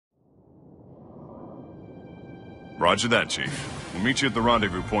Roger that, Chief. We'll meet you at the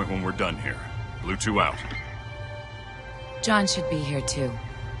rendezvous point when we're done here. Blue 2 out. John should be here too.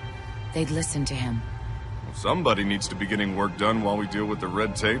 They'd listen to him. Well, somebody needs to be getting work done while we deal with the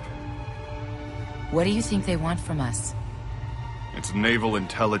red tape. What do you think they want from us? It's naval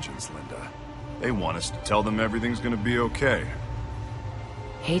intelligence, Linda. They want us to tell them everything's gonna be okay.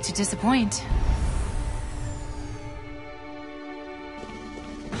 Hate to disappoint.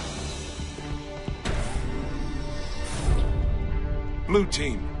 Blue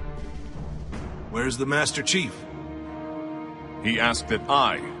Team. Where's the Master Chief? He asked that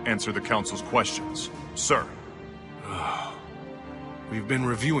I answer the Council's questions, sir. We've been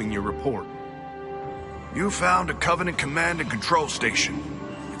reviewing your report. You found a Covenant command and control station.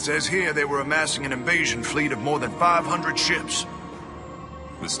 It says here they were amassing an invasion fleet of more than 500 ships.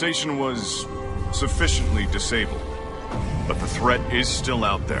 The station was sufficiently disabled, but the threat is still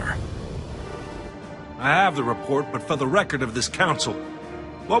out there. I have the report, but for the record of this council,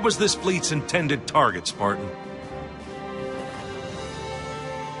 what was this fleet's intended target, Spartan?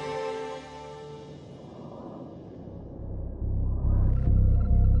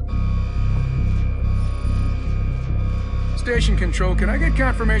 Station Control, can I get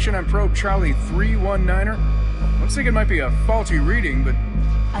confirmation on probe Charlie 319er? Looks like it might be a faulty reading, but...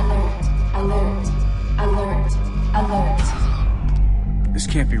 Alert, alert, alert, alert. This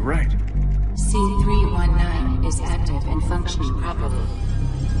can't be right. C319 is active and functioning properly.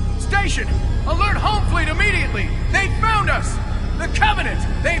 Station! Alert home fleet immediately! They found us! The Covenant!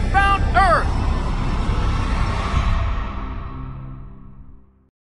 They found Earth!